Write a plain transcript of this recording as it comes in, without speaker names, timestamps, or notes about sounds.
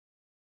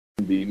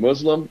be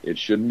Muslim, it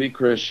shouldn't be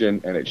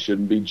Christian, and it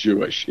shouldn't be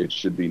Jewish. It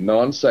should be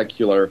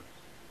non-secular,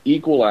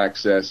 equal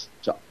access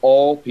to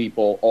all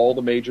people, all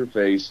the major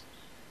faiths,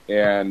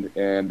 and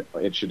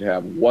it should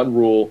have one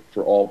rule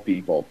for all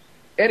people.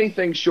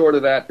 Anything short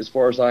of that, as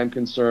far as I'm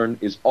concerned,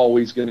 is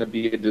always going to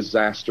be a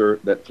disaster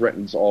that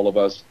threatens all of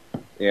us.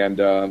 And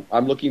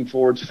I'm looking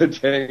forward to the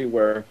day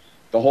where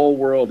the whole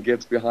world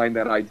gets behind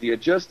that idea,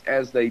 just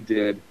as they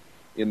did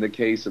in the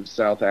case of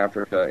South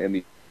Africa and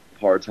the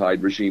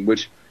apartheid regime,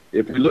 which,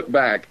 if we look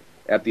back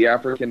at the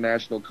African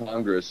National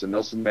Congress and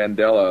Nelson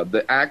Mandela,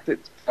 the act that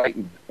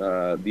frightened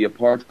the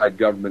apartheid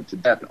government to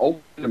death, the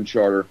Freedom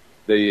Charter,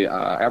 the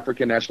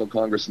African National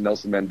Congress and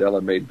Nelson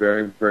Mandela made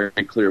very,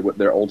 very clear what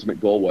their ultimate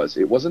goal was.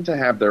 It wasn't to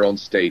have their own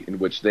state in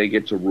which they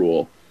get to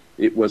rule.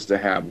 It was to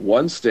have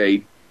one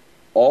state,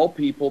 all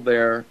people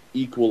there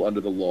equal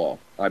under the law.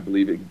 I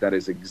believe that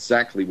is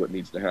exactly what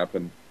needs to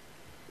happen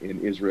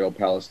in Israel,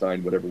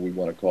 Palestine, whatever we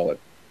want to call it.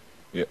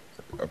 Yeah,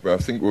 I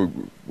think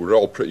we're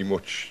all pretty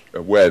much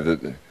aware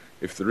that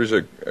if there is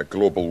a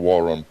global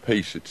war on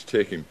peace, it's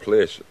taking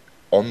place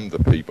on the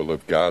people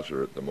of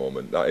Gaza at the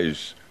moment. That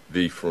is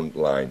the front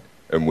line,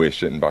 and we're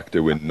sitting back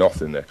doing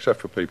nothing,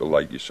 except for people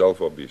like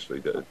yourself, obviously,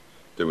 that are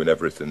doing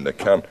everything they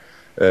can.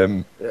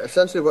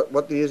 Essentially,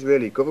 what the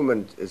Israeli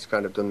government has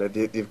kind of done,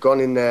 they've gone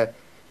in there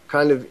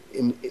kind of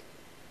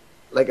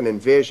like an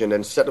invasion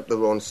and set up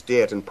their own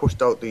state and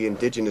pushed out the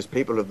indigenous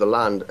people of the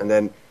land, and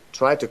then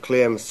tried to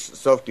claim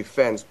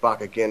self-defense back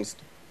against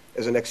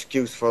as an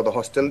excuse for the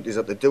hostilities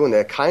that they're doing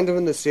there, kind of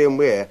in the same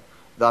way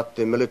that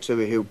the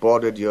military who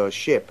boarded your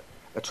ship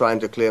are trying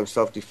to claim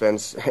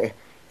self-defense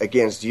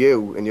against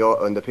you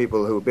and the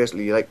people who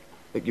basically, like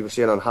you were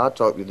saying on Hard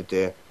Talk the other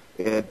day,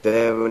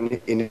 they're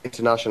in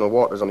international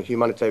waters on a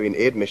humanitarian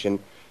aid mission.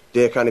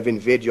 They kind of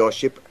invade your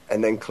ship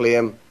and then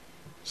claim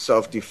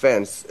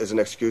self-defense as an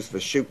excuse for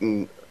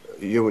shooting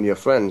you and your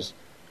friends.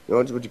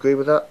 Would you agree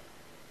with that?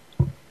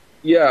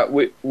 Yeah,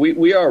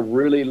 we are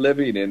really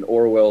living in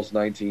Orwell's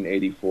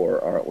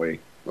 1984, aren't we?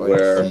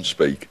 Where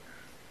speak.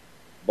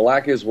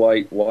 Black is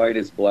white, white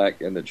is black,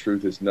 and the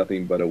truth is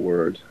nothing but a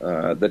word.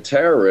 The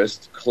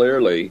terrorists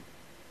clearly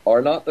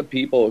are not the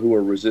people who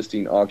are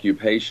resisting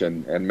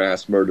occupation and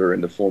mass murder in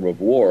the form of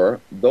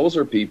war. Those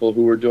are people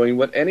who are doing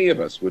what any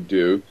of us would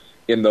do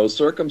in those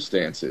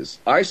circumstances.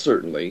 I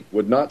certainly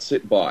would not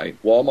sit by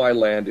while my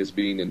land is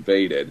being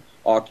invaded,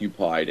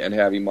 occupied, and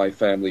having my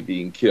family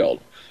being killed.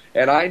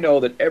 And I know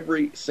that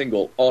every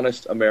single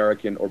honest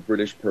American or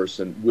British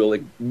person will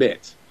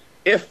admit,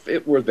 if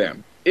it were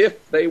them,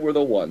 if they were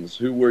the ones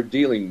who were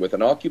dealing with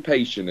an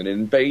occupation, an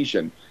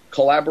invasion,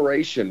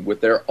 collaboration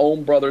with their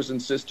own brothers and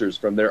sisters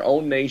from their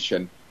own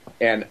nation,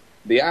 and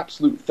the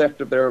absolute theft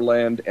of their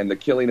land and the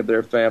killing of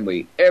their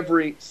family,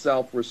 every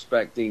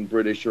self-respecting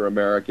British or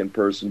American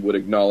person would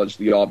acknowledge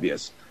the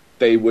obvious.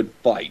 They would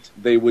fight.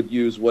 They would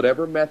use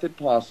whatever method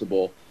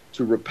possible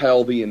to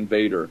repel the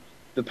invader.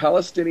 The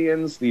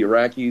Palestinians, the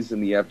Iraqis,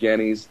 and the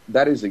Afghanis,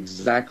 that is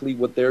exactly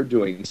what they're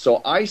doing.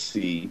 So I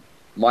see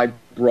my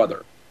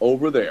brother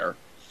over there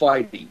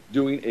fighting,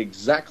 doing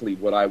exactly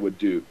what I would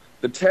do.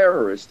 The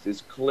terrorist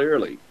is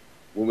clearly,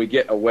 when we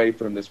get away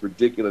from this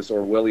ridiculous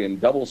Orwellian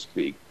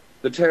doublespeak,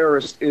 the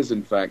terrorist is,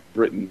 in fact,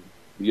 Britain,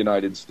 the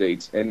United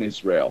States, and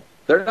Israel.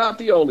 They're not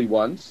the only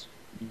ones.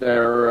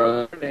 There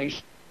are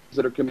nations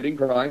that are committing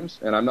crimes,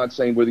 and I'm not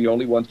saying we're the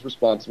only ones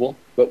responsible,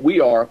 but we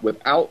are,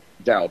 without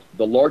doubt,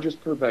 the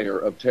largest purveyor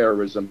of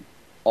terrorism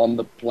on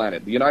the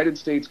planet. The United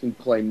States can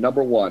claim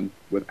number one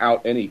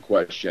without any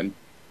question.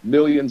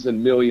 Millions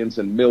and millions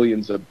and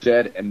millions of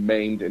dead and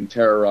maimed and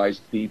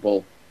terrorized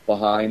people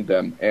behind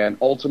them. And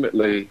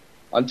ultimately,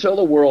 until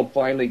the world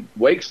finally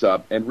wakes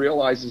up and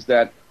realizes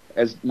that,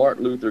 as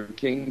Martin Luther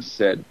King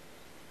said,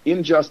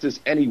 injustice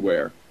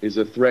anywhere is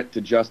a threat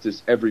to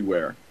justice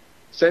everywhere.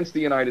 Since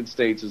the United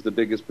States is the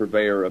biggest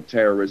purveyor of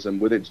terrorism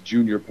with its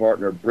junior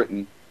partner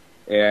Britain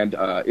and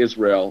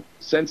Israel,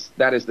 since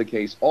that is the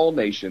case, all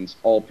nations,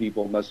 all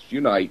people must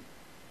unite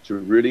to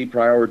really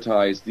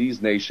prioritize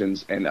these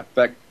nations and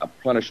effect a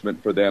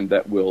punishment for them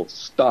that will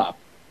stop.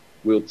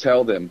 We'll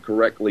tell them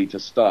correctly to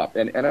stop.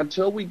 And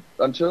until we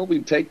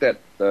take it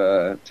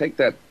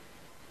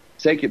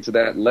to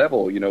that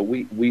level,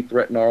 we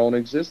threaten our own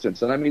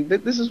existence. And I mean,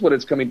 this is what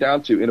it's coming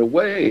down to. In a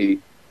way,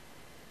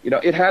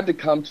 it had to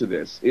come to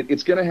this.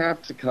 It's going to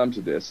have to come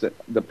to this. That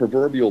the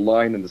proverbial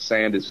line in the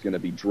sand is going to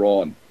be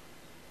drawn.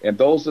 And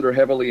those that are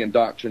heavily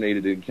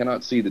indoctrinated and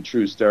cannot see the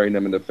truth staring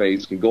them in the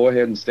face can go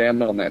ahead and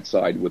stand on that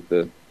side with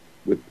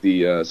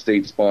the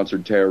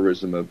state-sponsored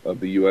terrorism of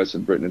the U.S.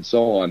 and Britain and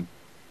so on.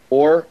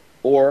 Or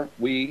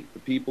we, the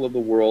people of the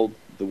world,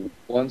 the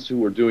ones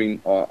who are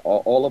doing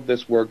all of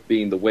this work,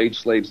 being the wage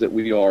slaves that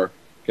we are,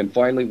 can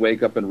finally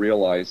wake up and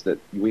realize that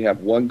we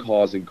have one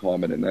cause in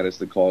common, and that is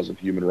the cause of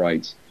human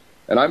rights.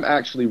 And I'm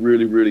actually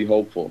really, really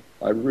hopeful.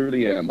 I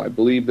really am. I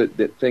believe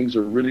that things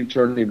are really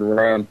turning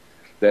around,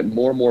 that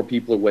more and more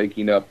people are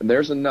waking up. And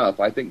there's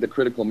enough. I think the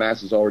critical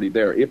mass is already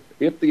there.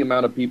 If the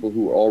amount of people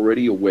who are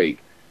already awake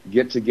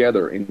get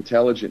together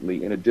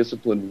intelligently in a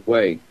disciplined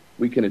way,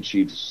 we can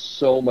achieve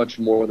so much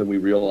more than we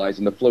realize.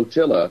 And the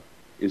flotilla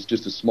is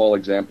just a small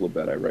example of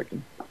that, I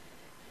reckon.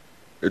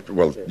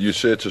 Well, you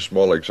say it's a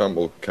small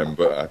example, Ken,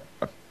 but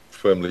I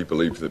firmly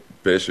believe that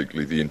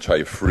basically the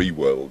entire free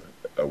world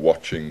are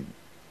watching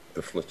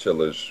the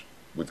flotillas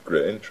with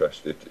great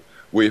interest.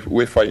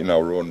 We're fighting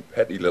our own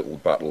petty little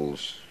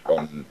battles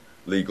on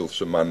legal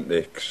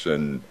semantics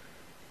and,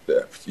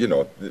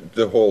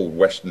 the whole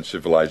Western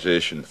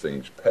civilization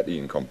thing's petty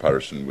in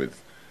comparison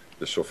with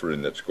the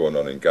suffering that's going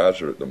on in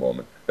Gaza at the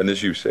moment. And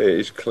as you say,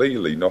 it's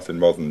clearly nothing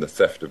more than the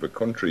theft of a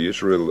country.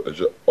 Israel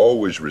has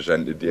always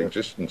resented the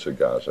existence of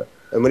Gaza.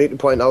 And we need to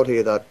point out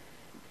here that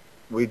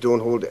we don't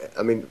hold...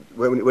 I mean,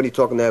 when you're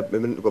talking there a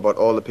minute ago about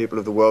all the people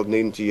of the world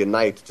needing to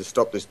unite to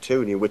stop this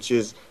tyranny, which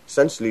is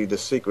essentially the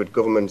secret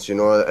governments, and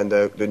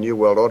the New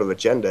World Order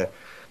agenda,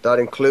 that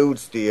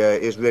includes the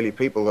Israeli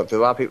people.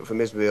 There are people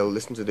from Israel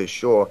listen to this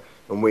show,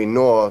 and we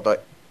know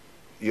that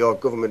your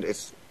government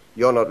is...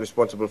 You're not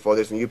responsible for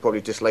this, and you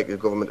probably dislike your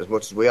government as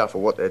much as we are for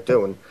what they're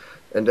doing.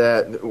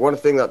 And one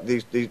thing that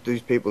these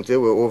people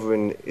do over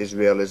in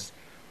Israel is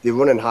they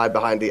run and hide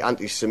behind the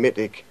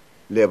anti-Semitic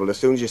label. As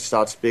soon as you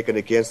start speaking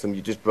against them,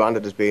 you just brand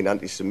it as being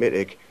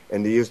anti-Semitic,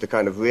 and they use the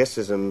kind of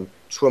racism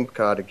trump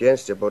card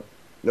against you. But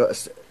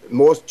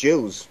most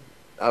Jews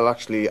are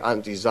actually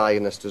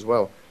anti-Zionist as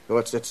well.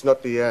 It's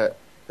not the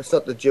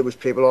Jewish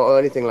people or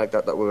anything like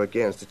that we're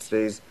against. It's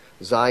these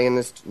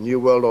Zionist, New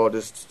World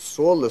Orders,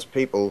 soulless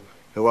people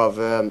who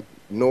have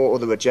no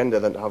other agenda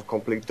than to have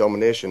complete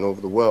domination over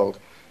the world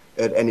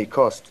at any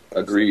cost.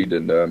 Agreed.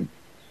 And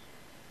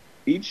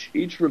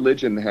each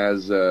religion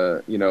has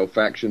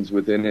factions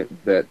within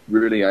it that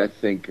really, I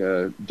think,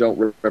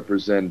 don't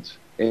represent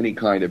any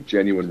kind of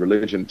genuine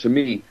religion. To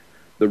me,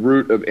 the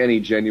root of any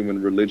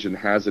genuine religion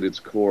has at its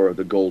core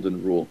the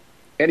golden rule.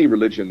 Any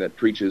religion that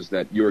preaches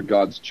that you're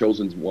God's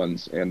chosen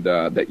ones and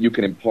that you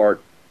can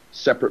impart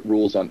separate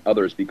rules on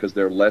others because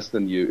they're less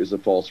than you is a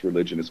false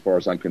religion as far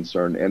as I'm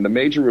concerned. And the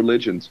major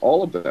religions,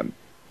 all of them,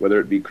 whether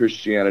it be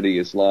Christianity,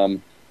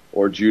 Islam,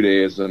 or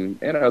Judaism,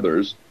 and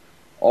others,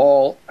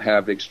 all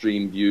have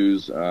extreme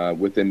views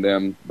within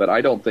them, but I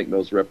don't think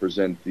those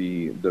represent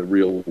the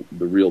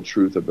real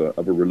truth of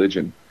a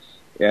religion.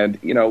 And,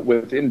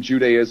 within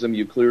Judaism,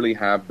 you clearly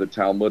have the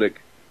Talmudic,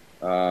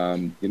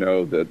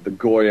 the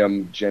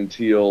Goyim,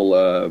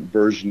 gentile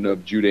version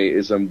of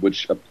Judaism,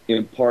 which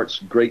imparts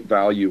great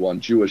value on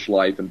Jewish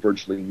life and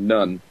virtually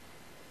none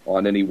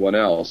on anyone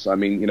else. I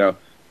mean,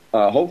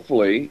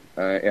 hopefully,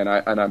 and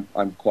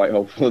I'm quite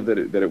hopeful that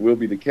it will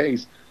be the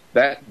case,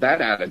 that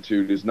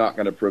attitude is not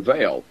going to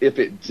prevail. If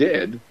it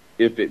did,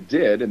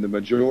 and the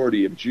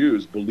majority of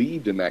Jews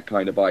believed in that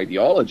kind of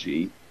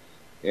ideology,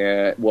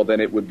 well, then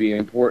it would be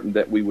important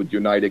that we would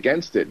unite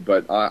against it.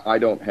 But I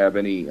don't have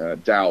any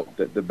doubt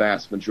that the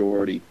vast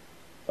majority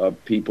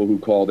of people who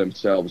call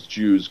themselves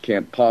Jews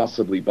can't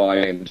possibly buy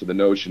into the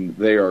notion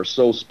they are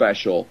so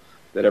special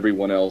that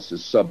everyone else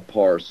is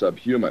subpar,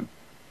 subhuman.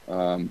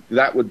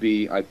 That would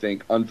be, I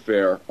think,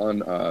 unfair,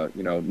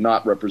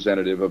 not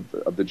representative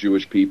of the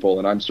Jewish people,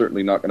 and I'm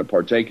certainly not going to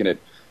partake in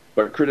it.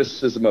 But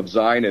criticism of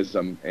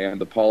Zionism and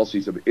the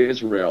policies of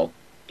Israel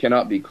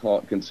cannot be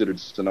considered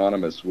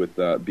synonymous with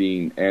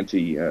being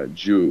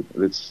anti-Jew.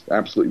 It's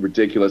absolutely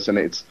ridiculous, and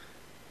it's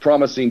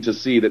promising to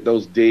see that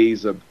those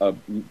days of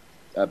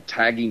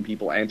tagging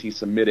people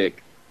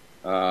anti-Semitic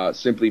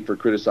simply for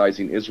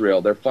criticizing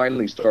Israel, they're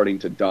finally starting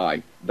to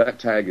die. That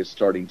tag is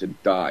starting to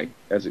die,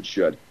 as it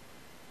should.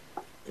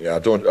 Yeah, I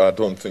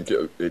don't think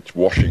it's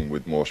washing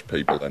with most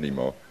people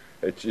anymore.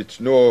 It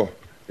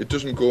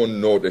doesn't go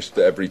unnoticed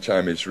that every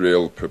time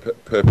Israel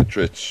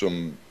perpetrates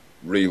some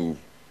real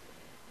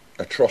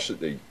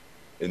atrocity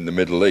in the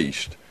Middle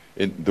East,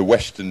 the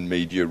Western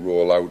media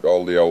roll out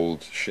all the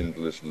old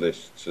Schindler's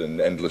Lists and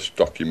endless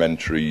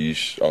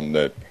documentaries on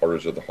the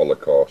horrors of the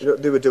Holocaust.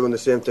 They were doing the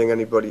same thing.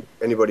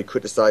 Anybody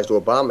criticised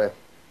Obama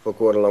for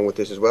going along with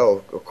this as well,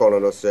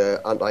 calling us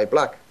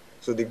anti-black.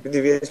 So they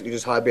basically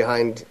just hide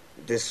behind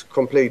this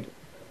complete,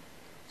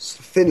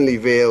 thinly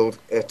veiled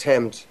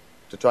attempt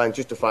to try and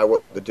justify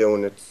what they're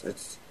doing.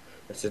 It's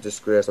a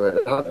disgrace. I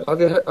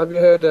mean, have you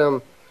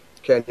heard,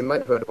 Ken? You might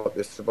have heard about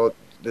this.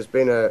 There's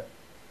been a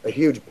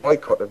huge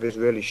boycott of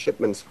Israeli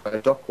shipments by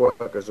dock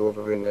workers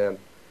over in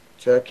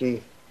Turkey.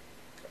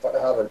 In fact,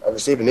 I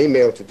received an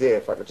email today.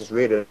 If I could just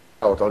read it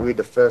out, I'll read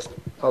the first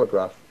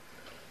paragraph.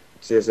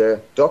 It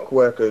says, dock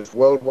workers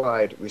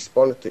worldwide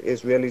responded to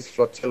Israel's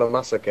flotilla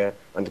massacre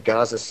and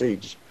Gaza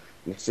siege.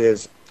 And it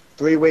says,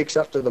 3 weeks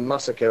after the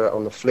massacre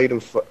on the Freedom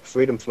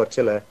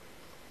Flotilla,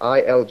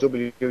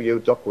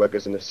 ILWU dock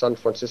workers in the San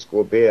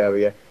Francisco Bay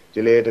Area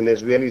delayed an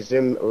Israeli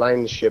Zim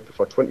line ship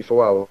for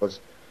 24 hours.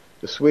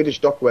 The Swedish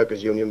Dock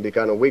Workers Union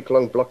began a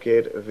week-long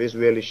blockade of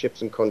Israeli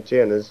ships and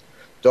containers.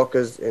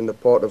 Dockers in the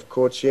port of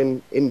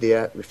Cochin,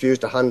 India,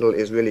 refused to handle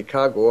Israeli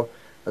cargo,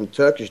 and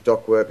Turkish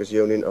Dock Workers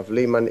Union of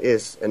Liman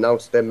Is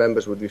announced their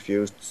members would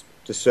refuse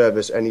to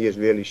service any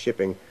Israeli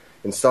shipping.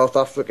 In South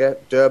Africa,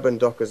 Durban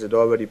dockers had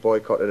already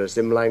boycotted a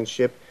Zimline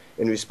ship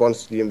in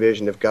response to the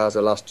invasion of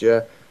Gaza last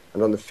year,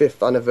 and on the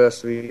 5th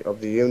anniversary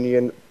of the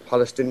Union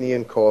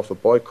Palestinian call for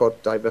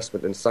boycott,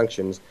 divestment and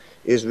sanctions,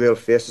 Israel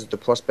faces the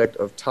prospect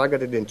of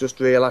targeted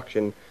industrial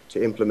action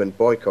to implement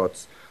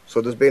boycotts.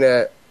 So there's been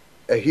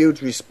a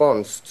huge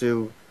response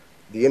to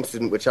the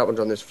incident which happened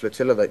on this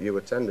flotilla that you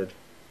attended.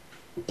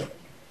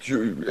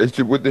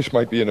 This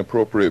might be an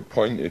appropriate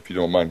point, if you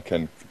don't mind,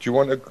 Ken. Do you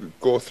want to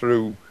go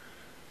through,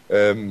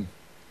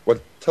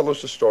 tell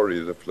us the story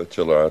of the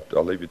flotilla.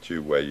 I'll leave it to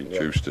you where you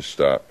choose to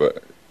start,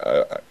 but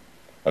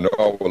I know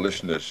our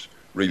listeners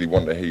really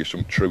want to hear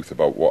some truth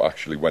about what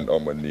actually went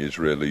on when the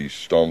Israelis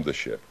stormed the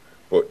ship.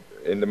 But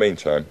in the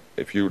meantime,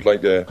 if you would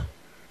like to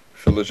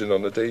fill us in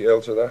on the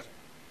details of that.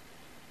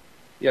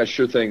 Yeah,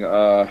 sure thing.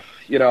 I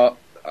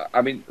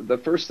mean, the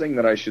first thing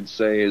that I should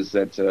say is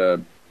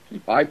that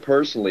I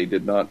personally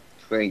did not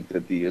think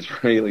that the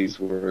Israelis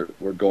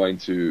were going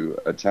to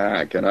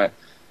attack, and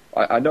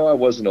I know I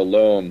wasn't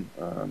alone.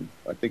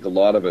 I think a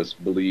lot of us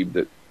believed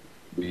that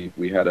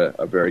we had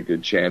a very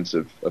good chance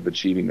of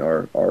achieving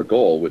our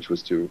goal, which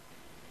was to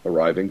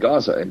arrive in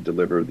Gaza and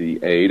deliver the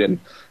aid and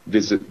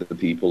visit the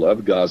people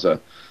of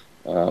Gaza.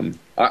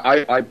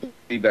 I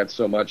believe that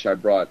so much. I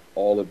brought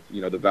all of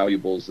the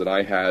valuables that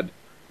I had,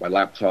 my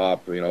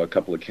laptop, a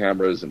couple of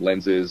cameras and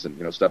lenses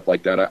and stuff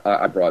like that.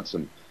 I brought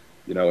some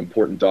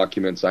important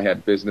documents. I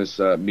had business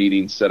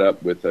meetings set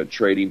up with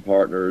trading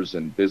partners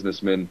and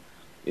businessmen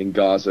in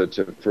Gaza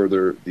to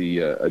further the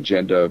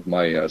agenda of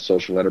my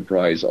social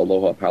enterprise,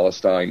 Aloha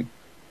Palestine,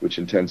 which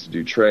intends to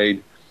do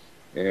trade.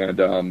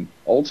 And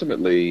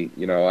ultimately,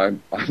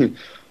 I'm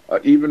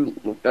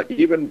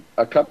even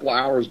a couple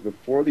hours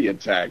before the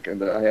attack,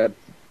 and I had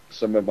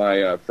some of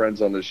my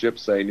friends on the ship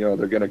saying,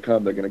 they're going to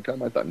come.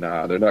 I thought,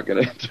 nah, they're not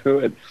going to do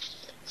it.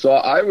 So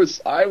I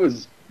was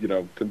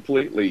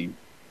completely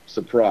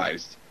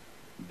surprised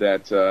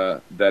that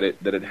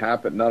it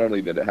happened. Not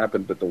only that it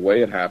happened, but the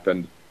way it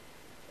happened.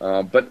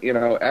 But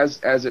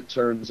as it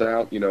turns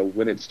out,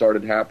 when it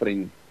started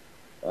happening,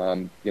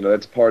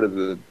 that's part of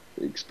the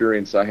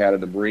experience I had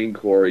in the Marine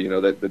Corps.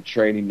 That the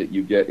training that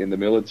you get in the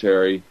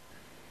military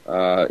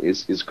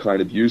is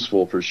kind of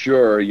useful for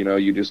sure.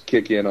 You just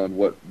kick in on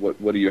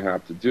what do you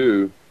have to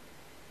do,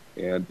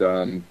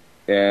 and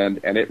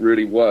it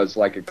really was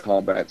like a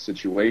combat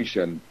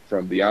situation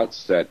from the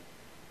outset.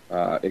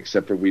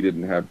 Except for we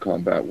didn't have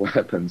combat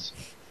weapons.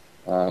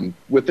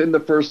 Within the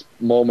first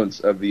moments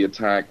of the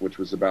attack, which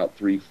was about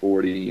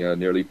 3:40,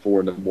 nearly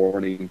 4 in the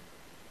morning,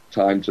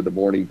 time to the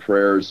morning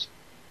prayers,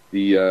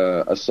 the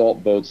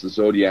assault boats, the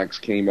Zodiacs,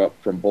 came up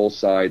from both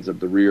sides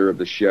of the rear of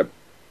the ship.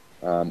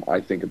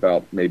 I think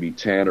about maybe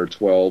 10 or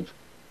 12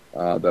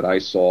 that I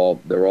saw.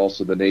 There were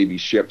also the Navy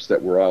ships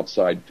that were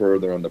outside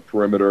further on the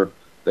perimeter.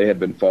 They had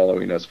been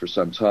following us for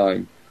some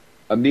time.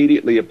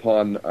 Immediately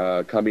upon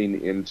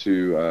coming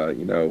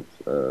into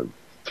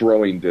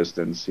throwing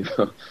distance,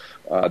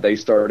 they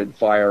started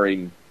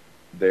firing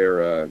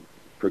their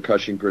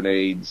percussion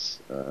grenades,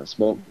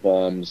 smoke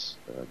bombs,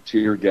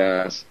 tear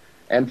gas,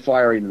 and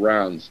firing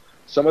rounds.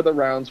 Some of the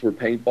rounds were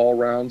paintball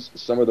rounds.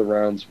 Some of the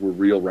rounds were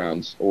real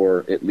rounds,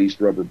 or at least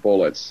rubber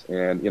bullets.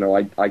 And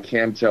I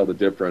can tell the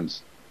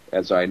difference,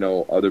 as I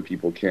know other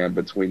people can,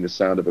 between the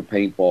sound of a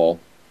paintball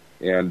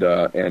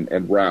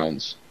and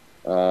rounds.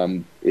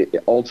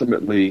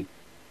 Ultimately,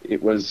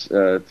 it was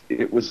an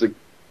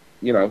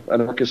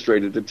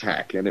orchestrated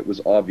attack, and it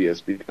was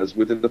obvious because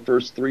within the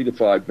first 3 to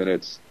 5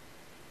 minutes,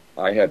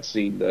 I had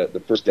seen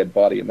the first dead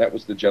body, and that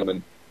was the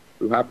gentleman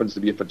who happens to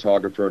be a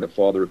photographer and a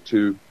father of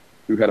 2,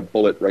 who had a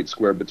bullet right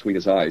square between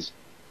his eyes.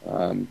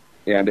 And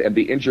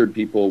the injured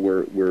people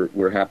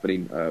were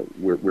happening.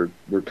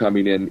 Were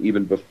coming in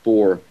even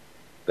before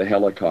the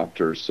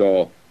helicopter.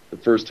 So the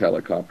first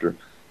helicopter,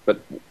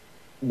 but.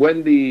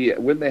 When the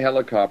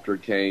helicopter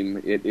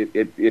came,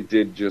 it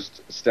did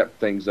just step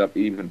things up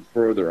even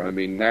further. I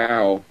mean,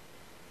 now,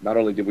 not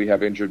only did we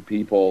have injured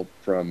people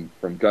from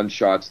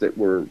gunshots that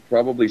were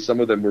probably, some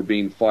of them were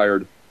being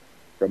fired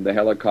from the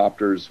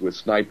helicopters with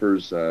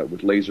snipers,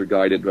 with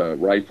laser-guided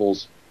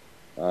rifles,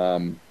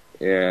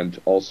 and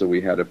also we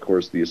had, of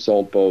course, the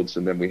assault boats,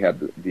 and then we had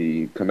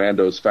the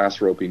commandos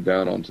fast roping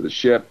down onto the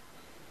ship.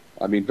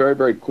 I mean, very,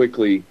 very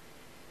quickly,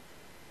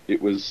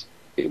 it was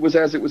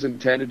as it was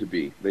intended to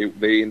be.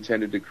 They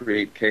intended to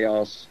create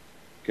chaos,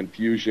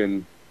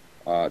 confusion,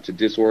 to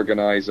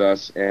disorganize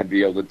us and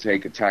be able to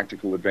take a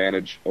tactical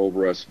advantage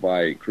over us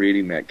by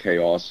creating that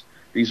chaos.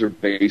 These are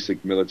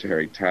basic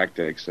military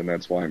tactics, and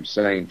that's why I'm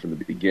saying from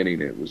the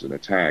beginning it was an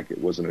attack. It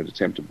wasn't an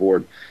attempt to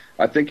board.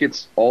 I think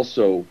it's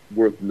also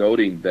worth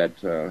noting that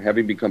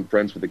having become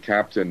friends with the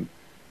captain,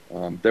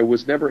 there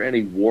was never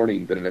any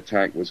warning that an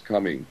attack was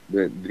coming.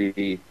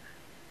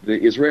 The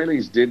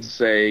Israelis did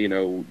say,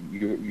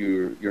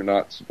 you're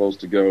not supposed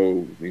to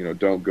go,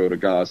 don't go to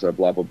Gaza,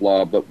 blah, blah,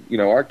 blah. But,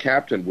 our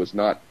captain was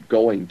not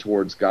going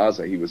towards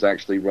Gaza. He was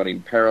actually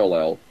running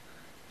parallel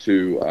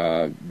to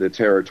the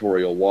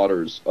territorial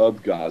waters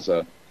of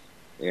Gaza.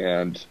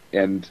 And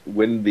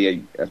when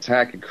the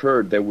attack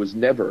occurred, there was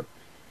never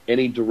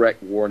any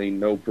direct warning,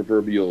 no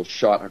proverbial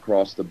shot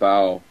across the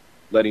bow,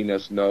 letting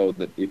us know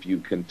that if you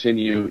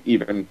continue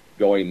even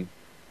going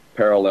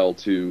parallel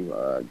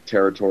to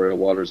territorial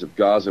waters of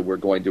Gaza, we're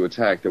going to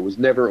attack. There was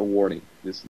never a warning.